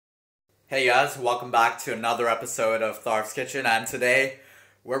Hey guys, welcome back to another episode of Tharv's Kitchen, and today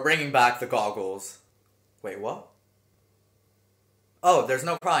we're bringing back the goggles. Wait, what? Oh, there's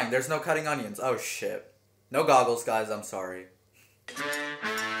no crying, there's no cutting onions. Oh shit. No goggles, guys, I'm sorry.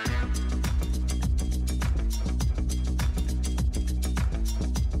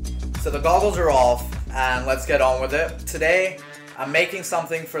 So the goggles are off, and let's get on with it. Today, I'm making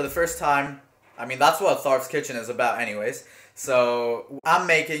something for the first time. I mean, that's what Tharv's Kitchen is about anyways. So, I'm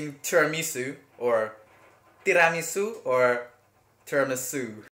making tiramisu, or tiramisu.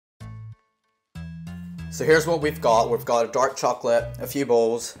 So here's what we've got. We've got a dark chocolate, a few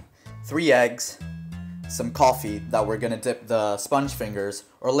bowls, 3 eggs, some coffee that we're gonna dip the sponge fingers,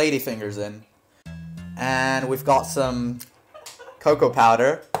 or lady fingers in. And we've got some cocoa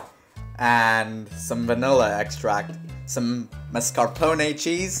powder, and some vanilla extract, some mascarpone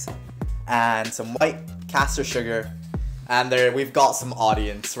cheese, and some white castor sugar. And there we've got some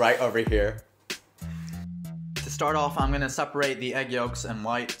audience right over here. To start off, I'm gonna separate the egg yolks and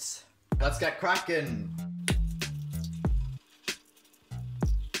whites. Let's get cracking.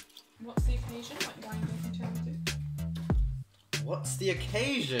 What's the occasion? Like, why are you making tiramisu? What's the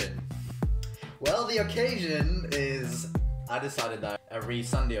occasion? Well, the occasion is I decided that every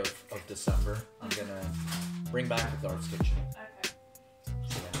Sunday of December I'm gonna bring back the Tharv's Kitchen. Okay.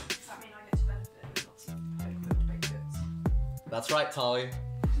 Does that mean I get to benefit with lots of home-cooked baked goods? That's right, Tolly.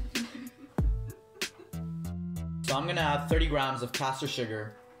 So I'm gonna add 30 grams of castor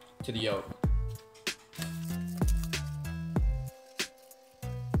sugar to the yolk.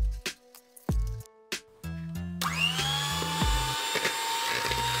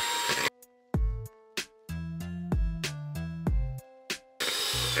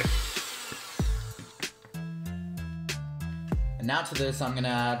 And now to this, I'm gonna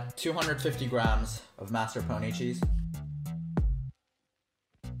add 250 grams of mascarpone cheese.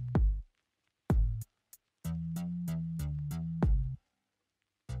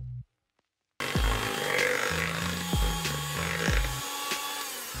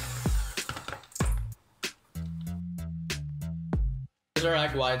 These are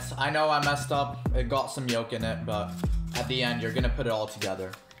egg whites. I know I messed up, it got some yolk in it, but at the end you're gonna put it all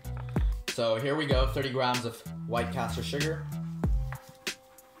together. So here we go, 30 grams of white castor sugar.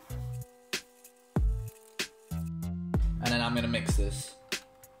 And then I'm gonna mix this.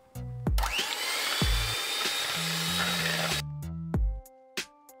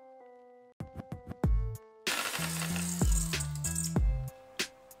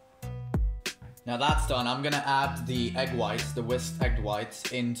 Now that's done, I'm gonna add the egg whites, the whisked egg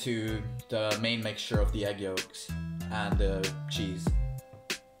whites, into the main mixture of the egg yolks and the cheese.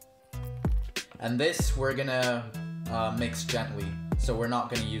 And this we're gonna mix gently, so we're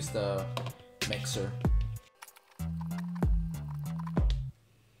not gonna use the mixer.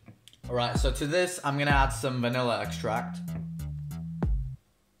 Alright, so to this I'm gonna add some vanilla extract.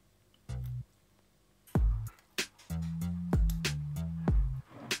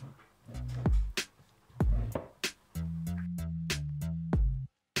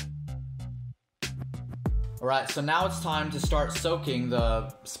 Alright, so now it's time to start soaking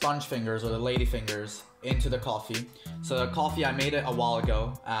the sponge fingers or the lady fingers into the coffee. So the coffee, I made it a while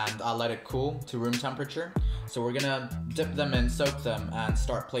ago and I let it cool to room temperature. So we're gonna dip them in, soak them, and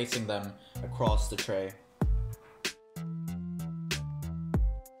start placing them across the tray.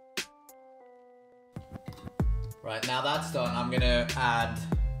 Right, now that's done, I'm gonna add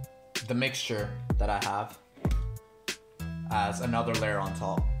the mixture that I have as another layer on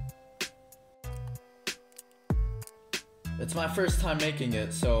top. It's my first time making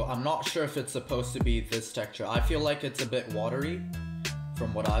it, so I'm not sure if it's supposed to be this texture. I feel like it's a bit watery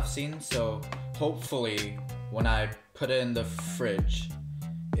from what I've seen, so hopefully when I put it in the fridge,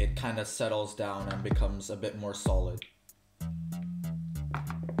 it kind of settles down and becomes a bit more solid.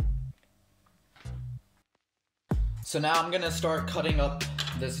 So now I'm gonna start cutting up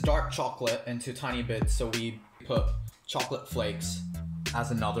this dark chocolate into tiny bits, so we put chocolate flakes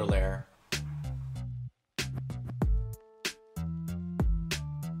as another layer.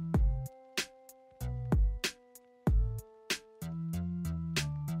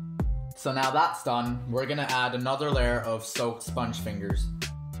 So now that's done, we're gonna add another layer of soaked sponge fingers.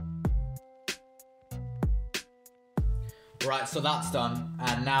 Right, so that's done,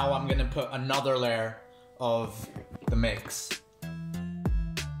 and now I'm gonna put another layer of the mix.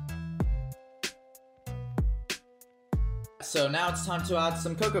 So now it's time to add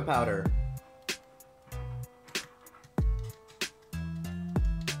some cocoa powder.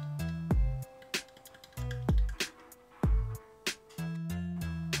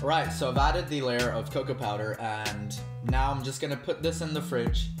 Right, so I've added the layer of cocoa powder, and now I'm just gonna put this in the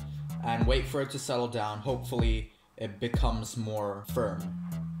fridge and wait for it to settle down. Hopefully it becomes more firm.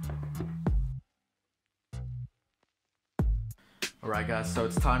 Alright guys, so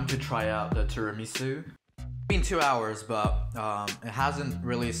it's time to try out the tiramisu. It's been 2 hours, but it hasn't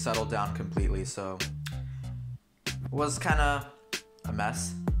really settled down completely, so it was kind of a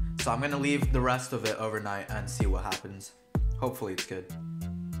mess. So I'm gonna leave the rest of it overnight and see what happens. Hopefully it's good.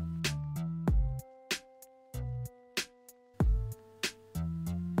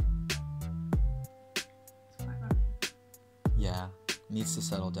 Yeah, needs to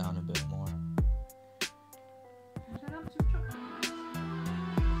settle down a bit more.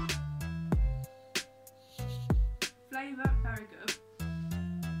 Flavour, very good.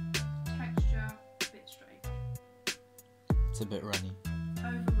 Texture, a bit strange. It's a bit runny.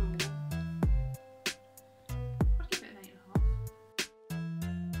 Overall, I'd give it an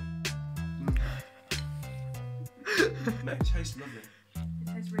 8.5. Mate, it tastes lovely. It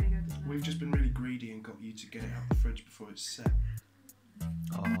tastes really good, doesn't it? We've just been really greedy and got you to get it out the fridge before it's set.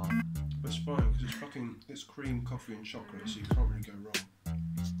 Aww. But it's fine because it's cream, coffee and chocolate, so you can't really go wrong.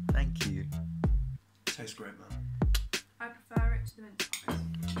 Thank you. Tastes great, man. I prefer it to the mince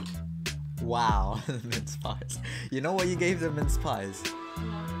pies. Wow, mince pies. You know what you gave them mince pies?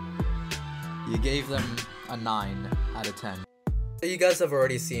 You gave them a 9 out of 10. You guys have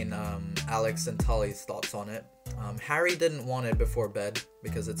already seen Alex and Tali's thoughts on it. Harry didn't want it before bed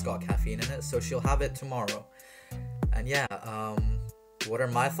because it's got caffeine in it, so she'll have it tomorrow. And yeah, what are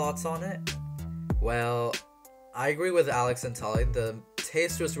my thoughts on it? Well, I agree with Alex and Tali. The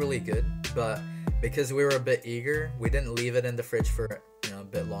taste was really good, but because we were a bit eager, we didn't leave it in the fridge for a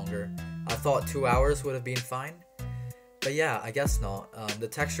bit longer. I thought 2 hours would have been fine, but yeah, I guess not. The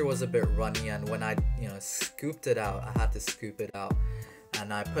texture was a bit runny, and when I scooped it out, I had to scoop it out,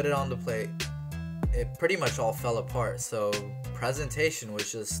 and I put it on the plate. It pretty much all fell apart. So presentation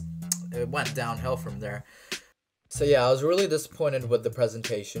was it went downhill from there. So yeah, I was really disappointed with the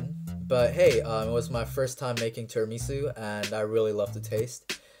presentation, but hey, it was my first time making tiramisu, and I really love the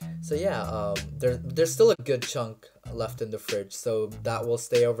taste. So yeah, there's still a good chunk left in the fridge, so that will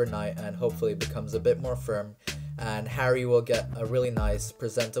stay overnight and hopefully becomes a bit more firm, and Harry will get a really nice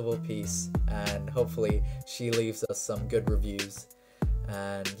presentable piece, and hopefully she leaves us some good reviews.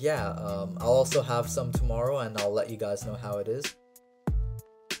 And yeah, I'll also have some tomorrow, and I'll let you guys know how it is.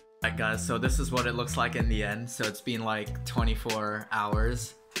 Alright guys, so this is what it looks like in the end. So it's been like 24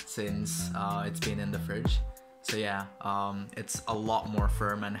 hours since it's been in the fridge. So yeah, it's a lot more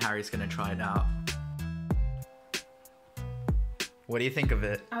firm, and Harry's gonna try it out. What do you think of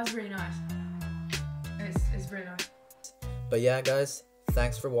it? That was really nice. It's really nice. But yeah guys,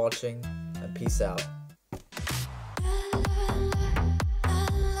 thanks for watching, and peace out.